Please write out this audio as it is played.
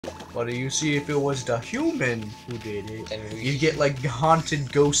But you see, if it was the human who did it, then you'd get like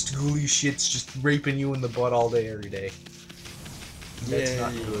haunted ghost ghouly shits just raping you in the butt all day, every day. That's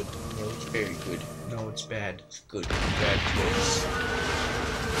not good. No, it's very good. No, it's bad. It's good. Bad kids.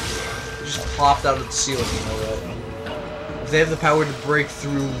 They just plopped out of the ceiling, you know that. If they have the power to break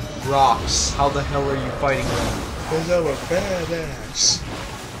through rocks, how the hell are you fighting them? Because I'm a badass.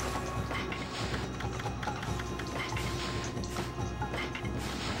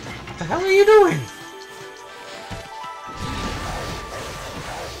 What the hell are you doing?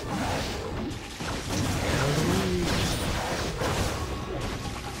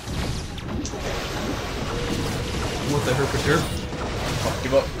 What the herpateur? Fuck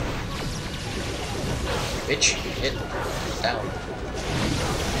you up. Bitch, get down.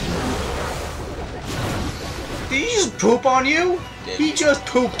 Did he just poop on you? Did. He just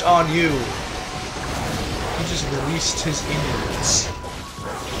pooped on you. He just released his innards.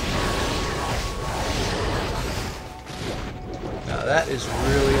 Now that is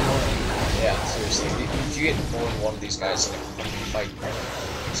really annoying. Yeah, seriously. If you get more than one of these guys in a fight,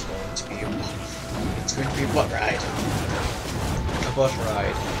 it's going to be a butt ride. A butt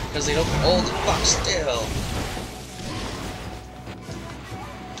ride. Because they don't hold the fuck still.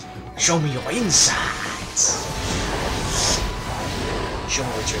 Show me your insides. Show me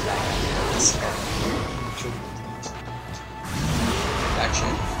what you're like.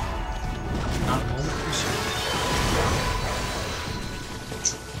 Actually, Not a moment for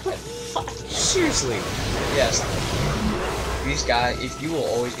seriously. yes. These guys, if you will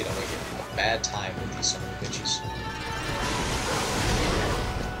always get a bad time with these son of bitches.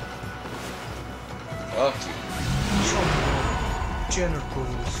 Fuck you. Show me your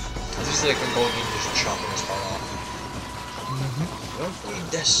genitals. This is like I'm going in and just chopping this part off. Don't need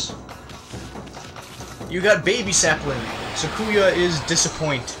this. You got baby sapling. Sakuya is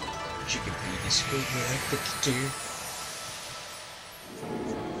disappointed. She could be this good, like the deer.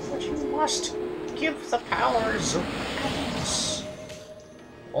 But you must give the powers of balance.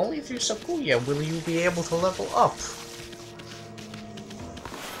 Only through Sakuya will you be able to level up.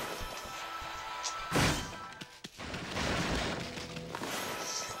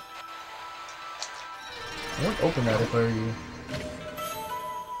 I won't open that if I were you.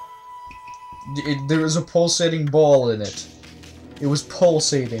 There was a pulsating ball in it. It was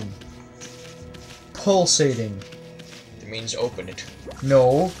pulsating. Pulsating. It means open it.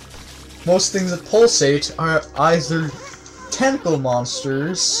 No. Most things that pulsate are either tentacle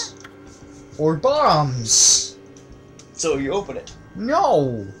monsters or bombs. So you open it.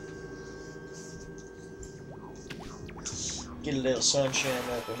 No. Get a little sunshine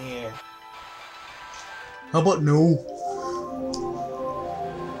up in here. How about no?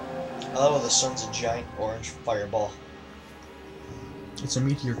 I love how the sun's a giant orange fireball. It's a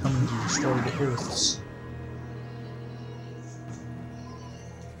meteor coming to destroy the Earths.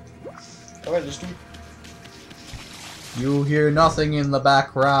 Alright, let's do it. You hear nothing in the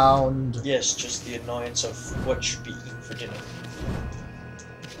background. Yes, just the annoyance of what should be eaten for dinner.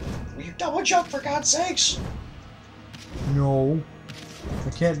 Will you double jump for God's sakes? No. I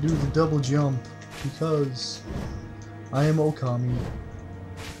can't do the double jump because I am Okami.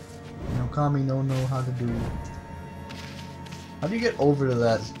 And Okami don't know how to do. How do you get over to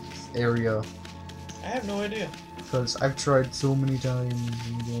that area? I have no idea. Because I've tried so many times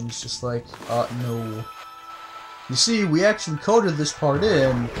and it's just like, no. You see, we actually coded this part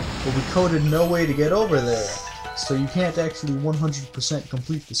in, but we coded no way to get over there. So you can't actually 100%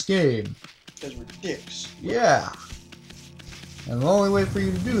 complete this game. Because we're dicks. Yeah. And the only way for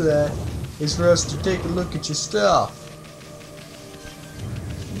you to do that is for us to take a look at your stuff.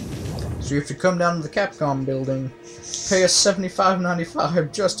 So you have to come down to the Capcom building, pay us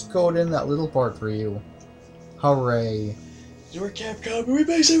 $75.95 just to code in that little part for you. Hooray. So we're Capcom and we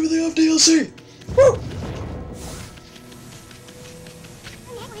base everything off DLC! Woo!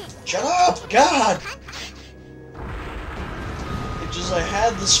 Shut up! God! It just, I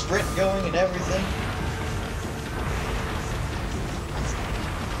had the sprint going and everything.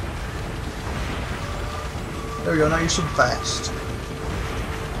 There we go, now you're super fast.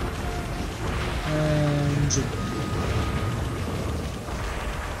 And...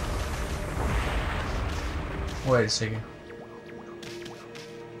 wait a second.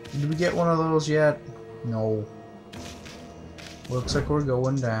 Did we get one of those yet? No. Looks like we're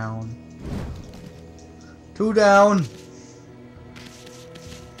going down. 2 down!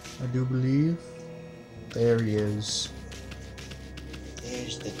 I do believe. There he is.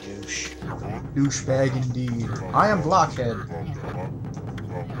 There's the douche. Douchebag indeed. I am Blockhead.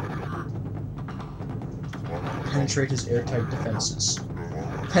 Penetrate his airtight defenses.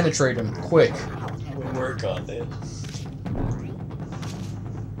 Penetrate him, quick. We'll work on it.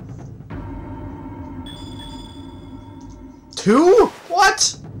 Two?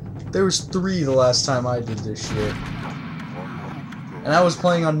 What? There was 3 the last time I did this shit. And I was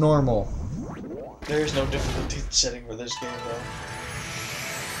playing on normal. There is no difficulty setting for this game, though.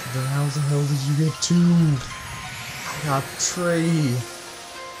 Then how the hell did you get 2? I got 3.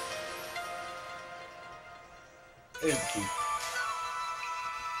 Empty.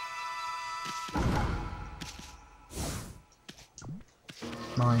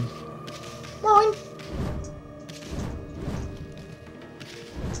 Mine. Mine!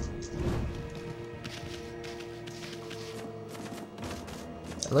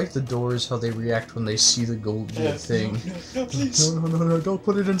 I like the doors, how they react when they see the gold thing. No, please. No, don't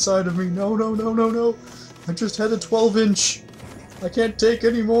put it inside of me. No. I just had a 12-inch. I can't take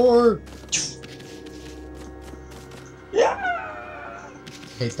any more. Yeah.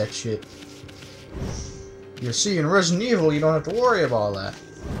 Hate that shit. You see, in Resident Evil, you don't have to worry about all that.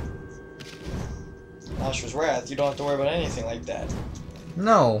 Asher's Wrath, you don't have to worry about anything like that.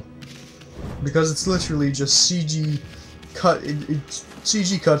 No. Because it's literally just CG it's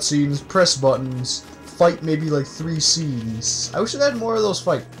CG cutscenes, press buttons, fight maybe like 3 scenes. I wish it had more of those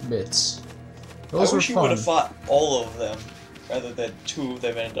fight bits. Those I were wish you fun. would have fought all of them, rather than 2 of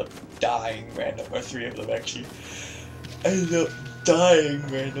them ended up dying random, or 3 of them actually ended up dying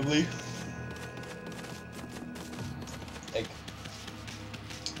randomly. Like,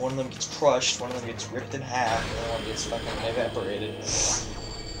 one of them gets crushed, one of them gets ripped in half, and one gets fucking evaporated.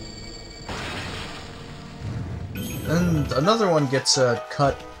 And another one gets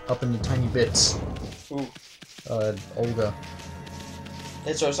cut up into tiny bits. Ooh. Olga.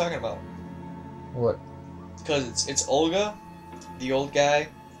 That's what I was talking about. What? Because it's Olga, the old guy,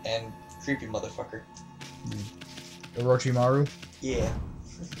 and creepy motherfucker. Orochimaru? Yeah.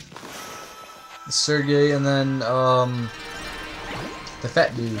 Sergey, and then, the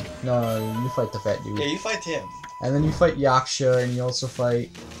fat dude. No, you fight the fat dude. Yeah, you fight him. And then you fight Yaksha, and you also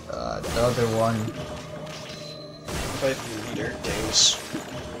fight, the other one. Fight the leader, Deus.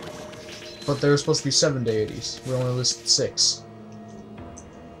 But there were supposed to be 7 deities. We only listed 6.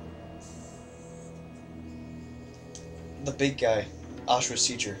 The big guy, Ashura's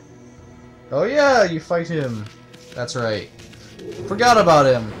teacher. Oh yeah, you fight him. That's right. Forgot about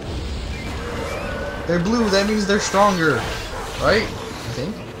him. They're blue, that means they're stronger. Right? I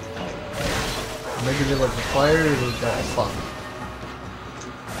think. Maybe they like the fire or they got fuck.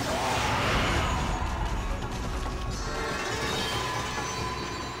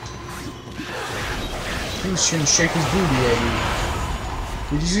 He was gonna shake his booty at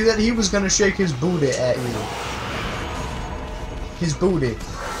you. Did you see that? He was gonna shake his booty at you. His booty.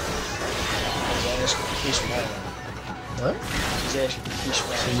 What? So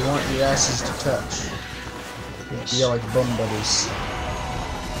you want your asses to touch. Yeah, like bum buddies.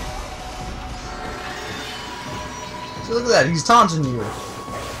 So look at that, he's taunting you.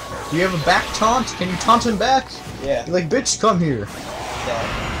 Do you have a back taunt? Can you taunt him back? Yeah. You're like, bitch, come here.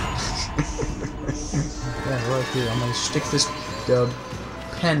 Yeah. Yeah, right here. I'm gonna stick this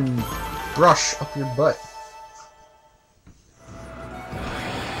pen brush up your butt.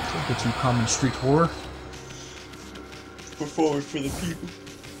 Look at you, common street whore. We're forward for the people.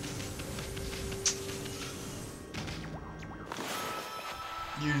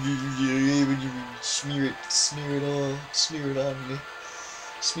 You smear it on me.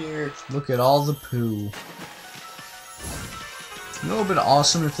 Smear it. Look at all the poo. You know, it would have been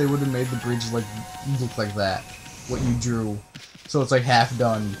awesome if they would have made the bridge like look like that. What you drew. So it's like half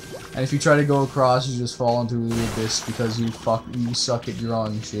done. And if you try to go across, you just fall into the abyss because you suck at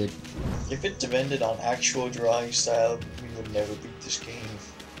drawing shit. If it depended on actual drawing style, we would never beat this game.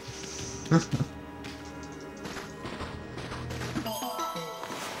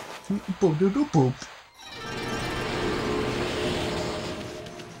 Boop, doop, doop, boop.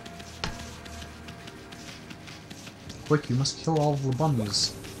 Quick, you must kill all the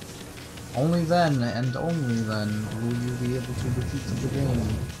bummies. Only then, and only then, will you be able to defeat the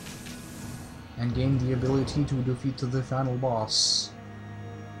game. And gain the ability to defeat the final boss.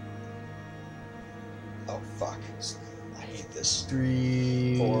 Oh fuck. I hate this.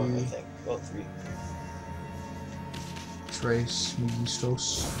 3... 4, I think. Well, 3. Trace,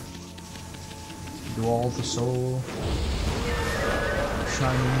 Megistos. Do all the soul.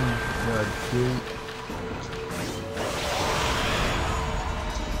 Shining, red gate.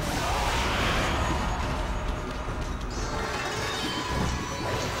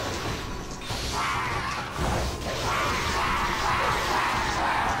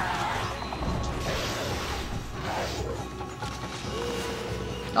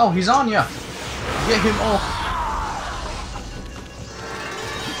 Oh, he's on ya! Get him off!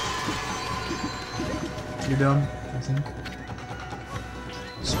 You're done, I think.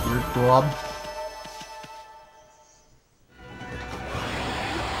 Spirit blob.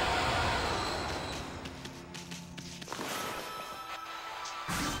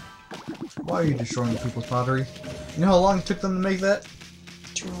 Why are you destroying people's pottery? You know how long it took them to make that?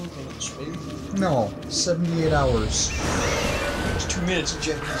 2 minutes, maybe? No, 78 hours. It's 2 minutes in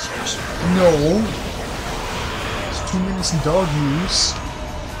Japanese use. No! It's 2 minutes in dog use.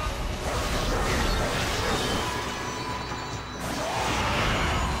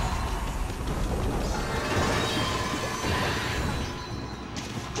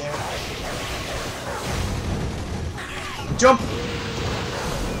 Jump!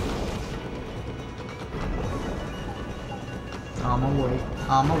 I'ma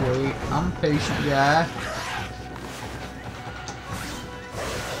wait. I'm a patient guy.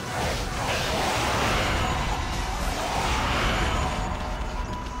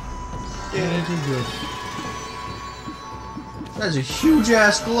 Yeah, good. That's a huge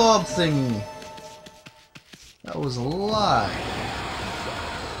ass globe thingy. That was a lie.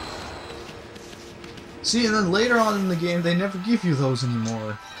 See, and then later on in the game, they never give you those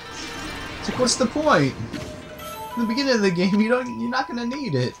anymore. It's like, what's the point? In the beginning of the game, you're not gonna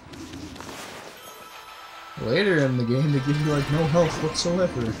need it. Later in the game, they give you like no health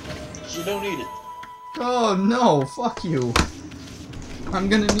whatsoever. You don't need it. Oh no! Fuck you! I'm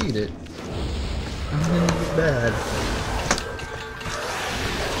gonna need it. I'm gonna need it bad.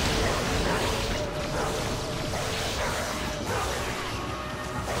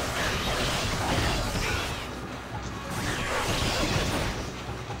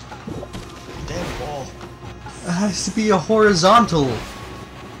 It has to be a horizontal.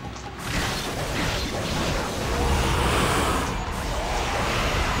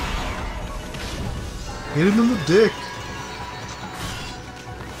 Hit him in the dick.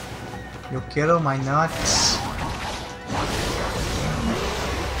 Yo quiero my nuts.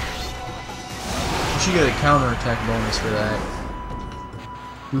 You should get a counterattack bonus for that.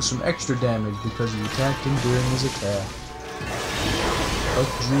 Do some extra damage because you attacked him during his attack. Fuck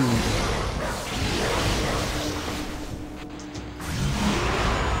Jude.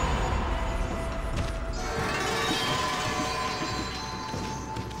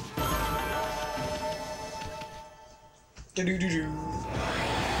 Do do do do.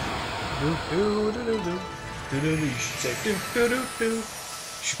 Do do do do do. Do do do. You should say do do do do. You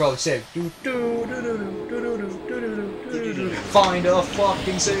should probably say do do do do do do do do do do. Find a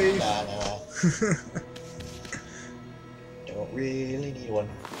fucking safe. Nah. Don't really need one.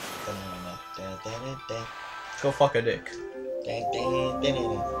 Go fuck a dick.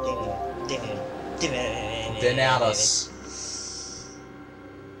 Denatus.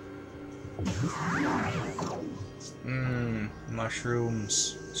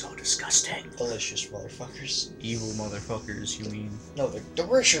 Mushrooms. So disgusting. Delicious motherfuckers. Evil motherfuckers, you mean? No, they're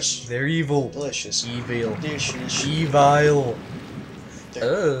delicious. They're evil. Delicious. Evil. Delicious. Evil. They're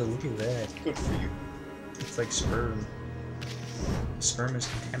Oh, look at that. good for you. It's like sperm. Sperm is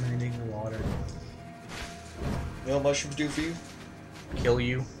contaminating the water. You know what mushrooms do for you? Kill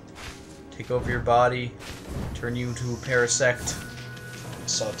you. Take over your body. Turn you into a parasect.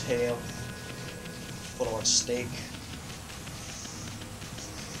 Saute them. Put them on steak.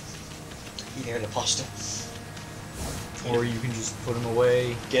 Eat air the pasta. Or you can just put them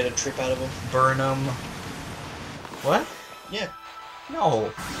away. Get a trip out of them. Burn them. What? Yeah.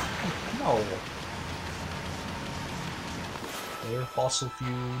 No. No. They're fossil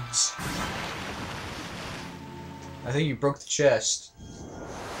feuds. I think you broke the chest.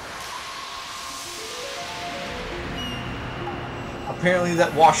 Apparently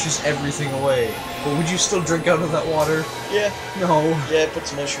that washes everything away. But would you still drink out of that water? Yeah. No. Yeah, put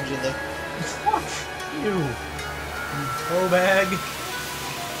some mushrooms in there. Fuck you. You toe bag.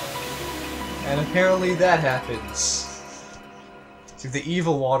 And apparently that happens. See, the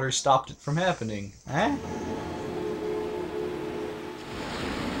evil water stopped it from happening. Eh?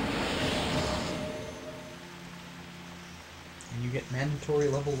 And you get mandatory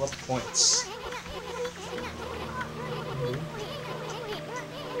level up points.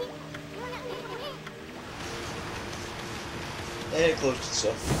 And it closed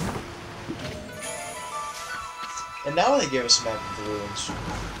itself. And now they gave us a map of the ruins.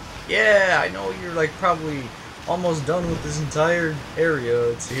 Yeah, I know you're like probably almost done with this entire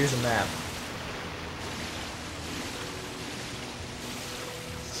area. So here's a map.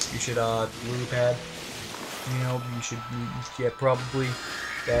 You should lily pad. You know, you should, yeah, probably.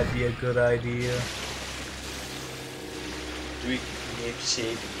 That'd be a good idea. Do we you have to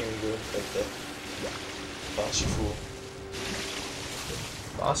save, you can go and fight the boss, you fool.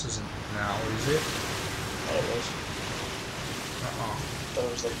 Boss isn't now, is it? Oh, it was. That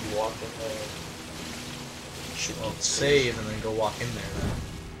was like you walk in there. Well, save and then go walk in there then.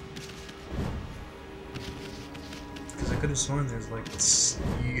 Because I could have sworn there's like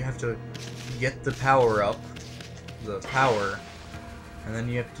you have to get the power up, the power, and then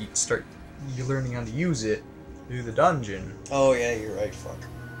you have to start learning how to use it through the dungeon. Oh yeah, you're right. Fuck.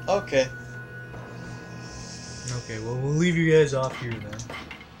 Okay. Okay, well we'll leave you guys off here then.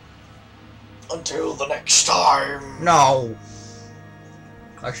 Until the next time. No.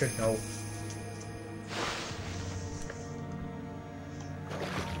 Actually, no.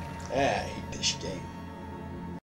 I hate this game.